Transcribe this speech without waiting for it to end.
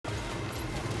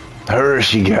Her,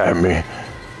 she got me. I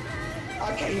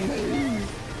can't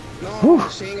move. No, Whew.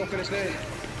 she ain't gonna finish that.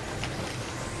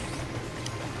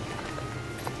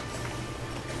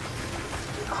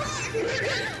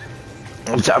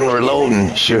 I'm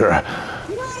reloading, sure. I'm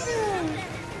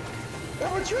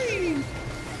retreating.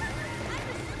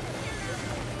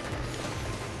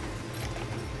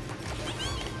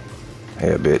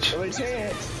 Yeah, bitch. No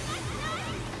chance.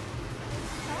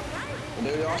 And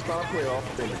then we all start playing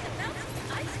off the thing.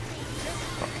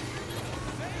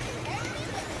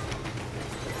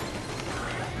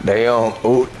 Damn.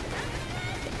 Ooh.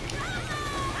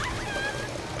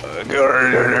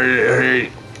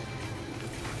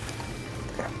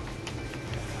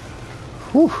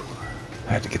 Whew. I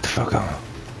had to get the fuck on.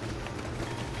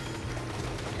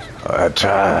 I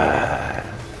tried.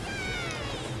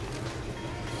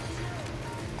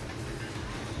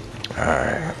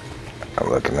 Alright. I'm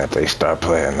looking at they start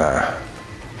playing now.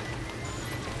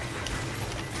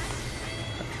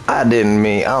 I didn't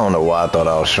mean, I don't know why I thought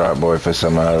I was Sharp Boy for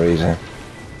some odd reason.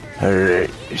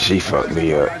 She fucked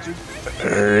me up.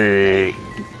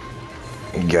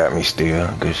 You got me still.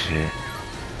 Good shit.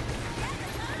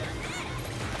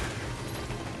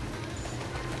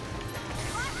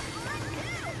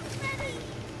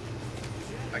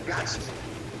 I got you.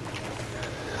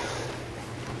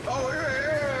 Oh,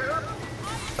 yeah.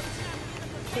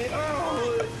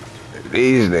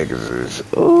 These niggas is,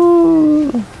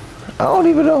 ooh. I don't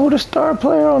even know who the star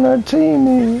player on that team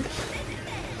is.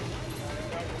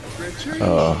 Retreat.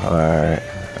 Oh, alright.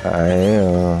 I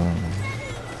am.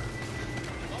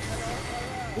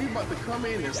 We about to come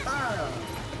in style.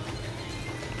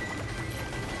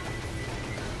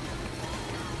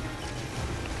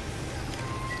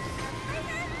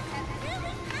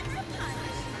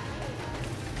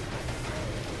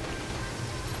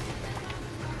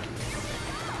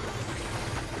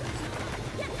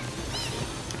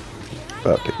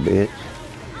 Fuck it, bitch.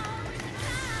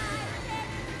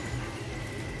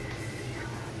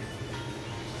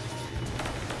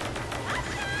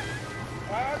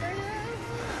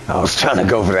 I was trying to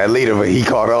go for that leader, but he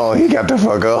caught on. He got the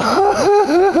fuck off.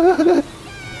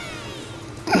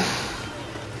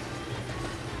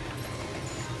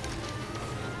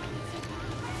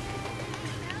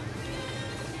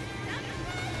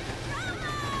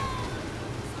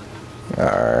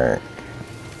 Alright.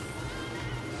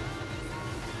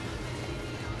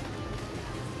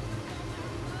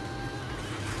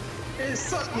 It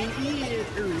sucked me in.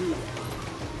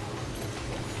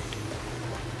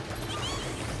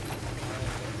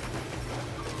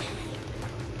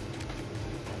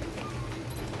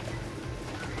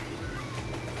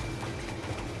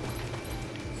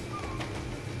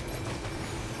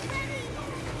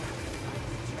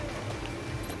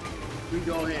 We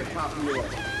go ahead and pop you up.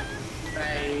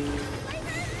 Bang.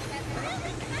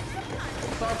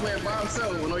 Start playing by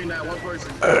himself. No, you're not one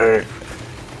person. Alright.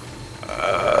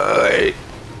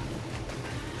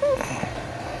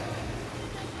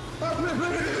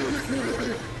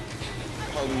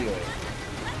 Oh yeah.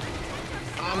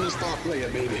 I'm the star player,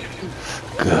 baby.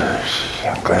 Gosh,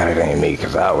 I'm glad it ain't me,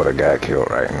 because I would have got killed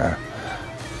right now.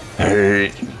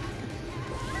 Hey.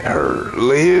 Her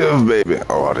live, baby.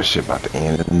 Oh, this shit about to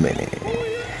end in a minute.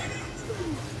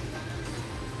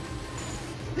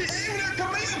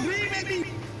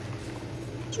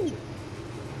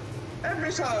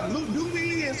 Every time, do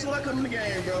me and so I come in the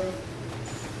game, bro.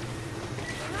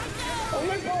 Oh,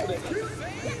 let's go there.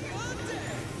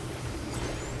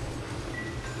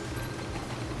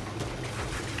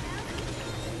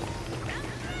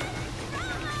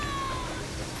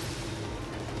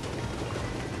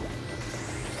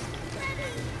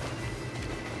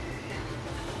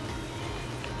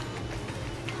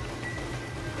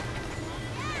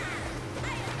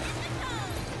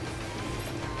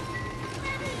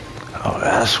 Oh,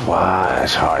 that's why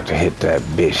it's hard to hit that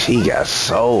bitch. He got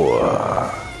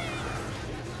so,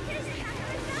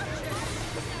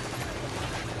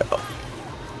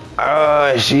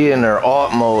 she in her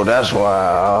alt mode. That's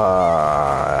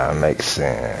why. That makes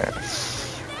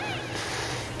sense.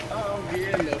 I'm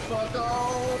getting the fuck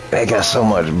on. They got so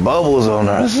much bubbles on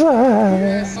her side.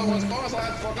 Yeah, so much fun, so I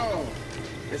have to fuck on.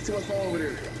 There's too much fun over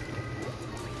there.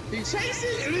 He chasing.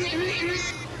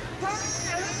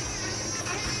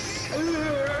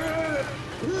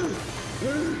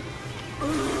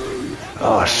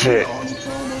 Oh shit.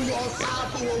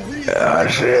 Oh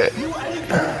shit.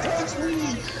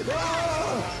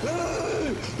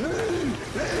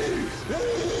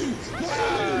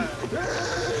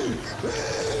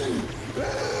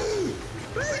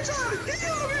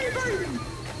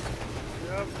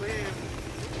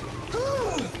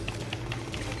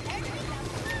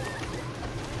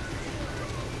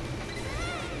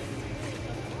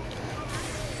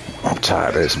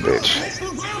 tired of this bitch.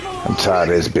 I'm tired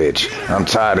of this bitch. I'm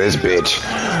tired of this bitch.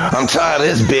 I'm tired of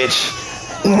this bitch.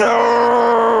 No!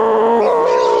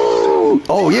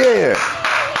 Oh yeah!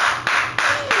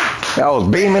 I was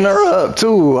beaming her up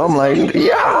too. I'm like,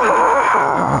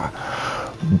 yeah!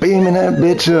 Beaming that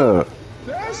bitch up.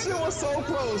 That shit was so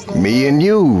close, though. Me and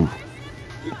you.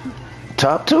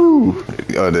 Top two.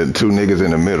 The two niggas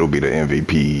in the middle be the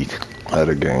MVP of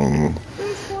the game.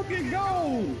 Let's fucking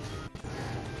go.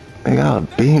 Nigga, I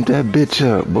beamed that bitch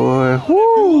up, boy.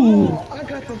 Woo! I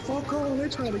got the fuck on. They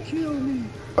trying to kill me.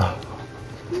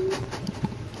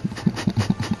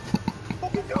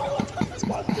 Fucking go. That's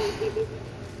my nigga.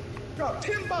 Drop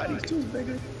 10 bodies too,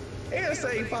 nigga. And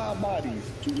save 5 bodies.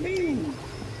 What you mean?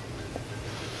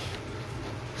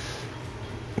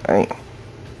 Ain't.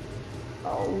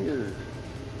 Oh, yeah.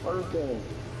 First game.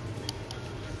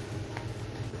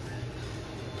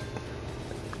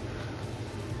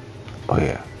 Oh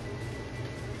yeah.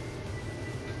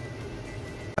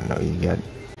 I know you got it.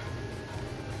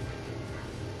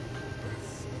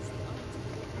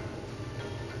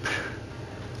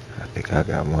 I think I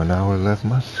got 1 hour left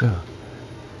myself.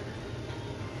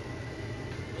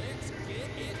 Let's get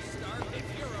it started. If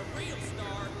you're a real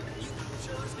star, you can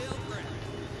sure as hell grab.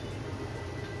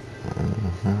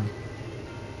 Mm-hmm.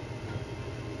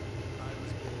 I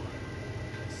was born.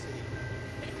 See,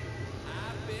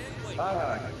 I've been waiting.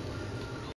 Ah,